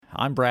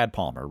I'm Brad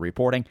Palmer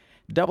reporting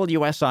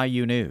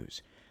WSIU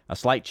News. A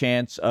slight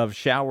chance of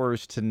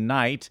showers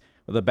tonight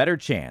with a better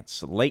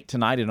chance late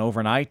tonight and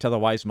overnight,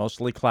 otherwise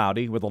mostly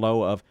cloudy with a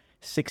low of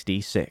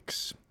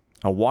 66.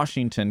 A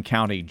Washington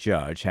County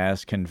judge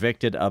has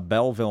convicted a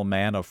Belleville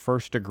man of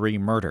first-degree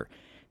murder.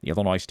 The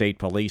Illinois State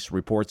Police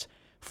reports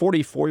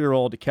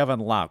 44-year-old Kevin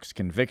Lauch's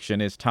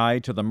conviction is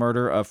tied to the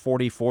murder of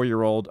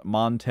 44-year-old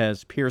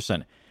Montez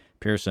Pearson.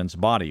 Pearson's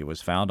body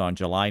was found on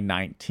July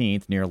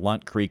 19th near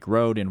Lunt Creek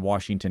Road in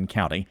Washington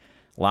County.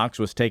 Lauch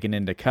was taken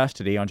into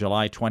custody on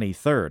July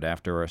 23rd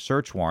after a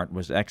search warrant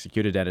was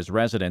executed at his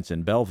residence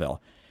in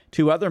Belleville.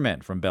 Two other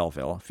men from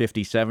Belleville,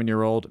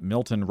 57-year-old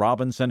Milton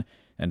Robinson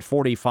and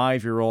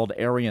 45-year-old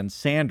Arian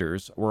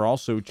Sanders, were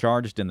also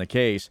charged in the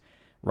case.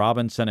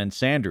 Robinson and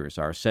Sanders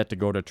are set to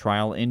go to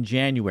trial in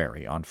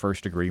January on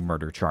first-degree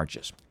murder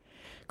charges.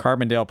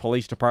 Carbondale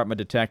Police Department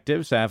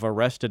detectives have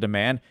arrested a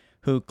man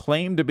who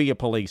claimed to be a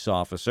police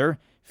officer.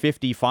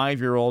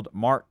 55-year-old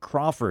Mark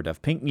Crawford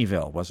of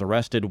Pinckneyville was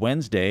arrested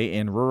Wednesday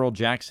in rural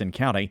Jackson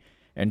County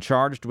and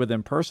charged with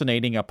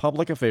impersonating a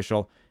public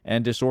official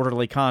and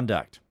disorderly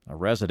conduct. A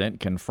resident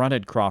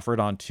confronted Crawford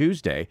on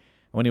Tuesday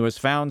when he was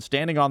found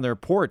standing on their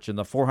porch in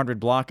the 400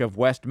 block of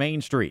West Main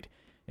Street.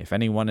 If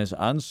anyone is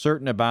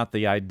uncertain about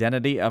the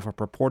identity of a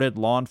purported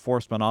law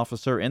enforcement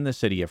officer in the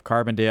city of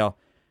Carbondale,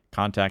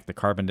 contact the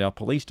Carbondale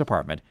Police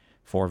Department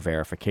for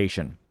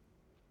verification.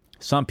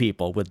 Some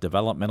people with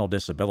developmental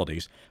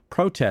disabilities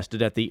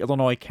protested at the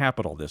Illinois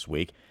Capitol this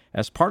week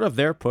as part of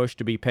their push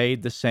to be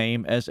paid the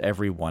same as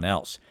everyone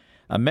else.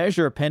 A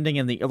measure pending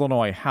in the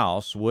Illinois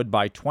House would,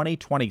 by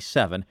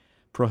 2027,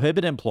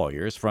 prohibit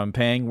employers from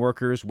paying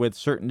workers with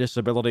certain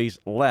disabilities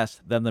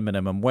less than the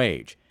minimum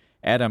wage.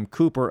 Adam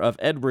Cooper of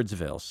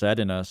Edwardsville said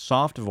in a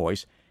soft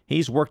voice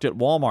he's worked at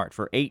Walmart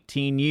for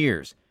 18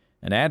 years.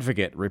 An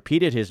advocate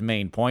repeated his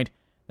main point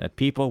that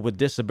people with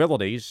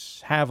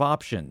disabilities have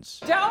options.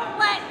 Don't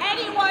let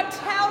anyone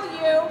tell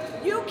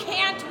you you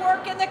can't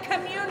work in the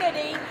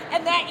community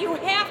and that you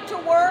have to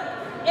work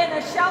in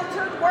a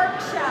sheltered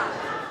workshop.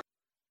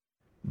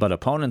 But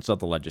opponents of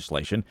the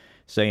legislation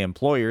say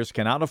employers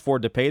cannot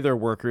afford to pay their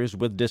workers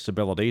with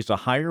disabilities a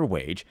higher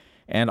wage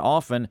and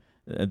often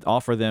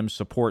offer them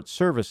support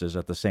services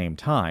at the same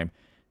time.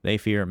 They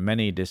fear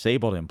many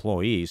disabled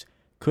employees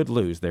could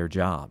lose their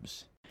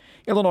jobs.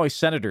 Illinois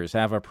senators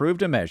have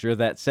approved a measure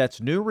that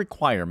sets new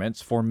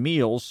requirements for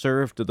meals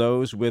served to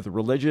those with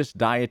religious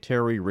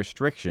dietary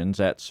restrictions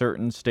at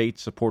certain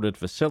state-supported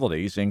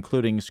facilities,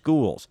 including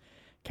schools.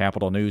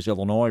 Capital News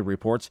Illinois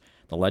reports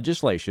the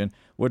legislation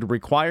would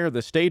require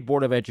the State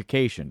Board of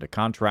Education to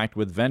contract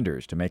with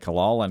vendors to make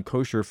halal and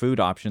kosher food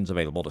options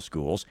available to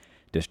schools.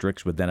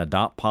 Districts would then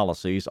adopt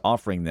policies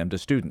offering them to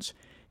students.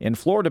 In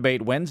floor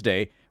debate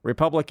Wednesday,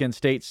 Republican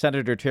State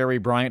Senator Terry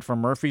Bryant from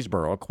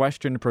Murfreesboro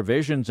questioned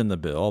provisions in the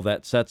bill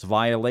that sets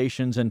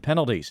violations and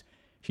penalties.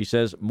 She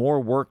says more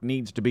work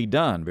needs to be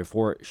done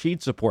before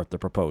she'd support the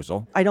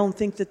proposal. I don't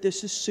think that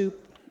this is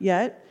soup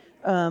yet.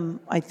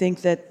 I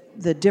think that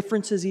the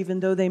differences, even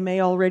though they may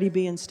already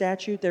be in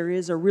statute, there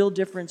is a real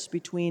difference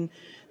between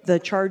the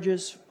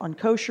charges on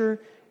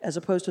kosher as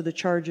opposed to the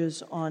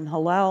charges on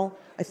halal.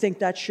 I think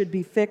that should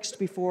be fixed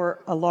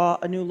before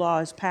a new law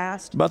is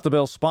passed. But the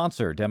bill's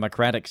sponsor,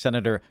 Democratic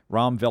Senator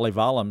Ram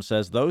Velivalam,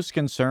 says those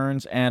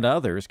concerns and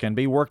others can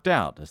be worked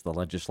out as the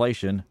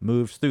legislation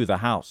moves through the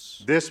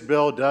House. This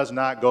bill does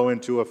not go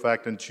into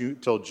effect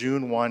until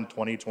June 1,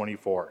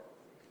 2024.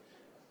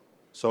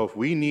 So if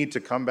we need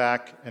to come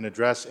back and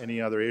address any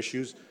other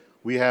issues,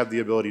 we have the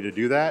ability to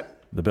do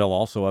that. The bill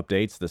also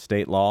updates the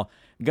state law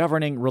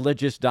governing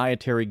religious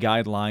dietary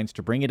guidelines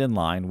to bring it in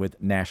line with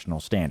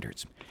national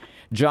standards.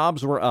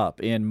 Jobs were up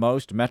in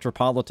most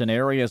metropolitan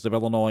areas of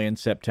Illinois in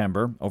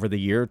September. Over the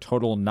year,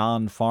 total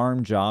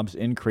non-farm jobs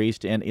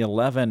increased in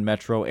 11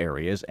 metro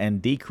areas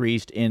and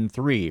decreased in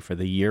 3 for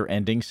the year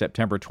ending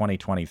September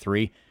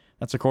 2023.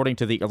 That's according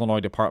to the Illinois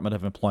Department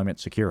of Employment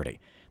Security.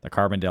 The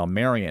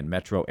Carbondale-Marion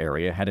metro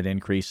area had an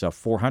increase of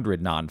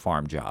 400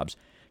 non-farm jobs.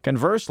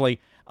 Conversely,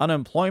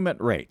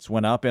 unemployment rates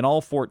went up in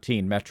all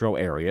 14 metro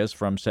areas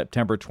from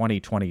September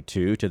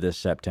 2022 to this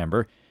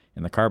September.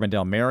 In the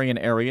Carbondale-Marion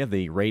area,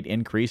 the rate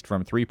increased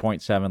from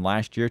 3.7%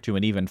 last year to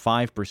an even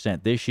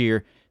 5% this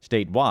year.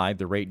 Statewide,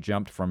 the rate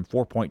jumped from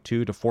 4.2%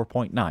 to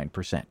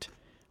 4.9%.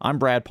 I'm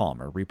Brad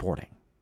Palmer reporting.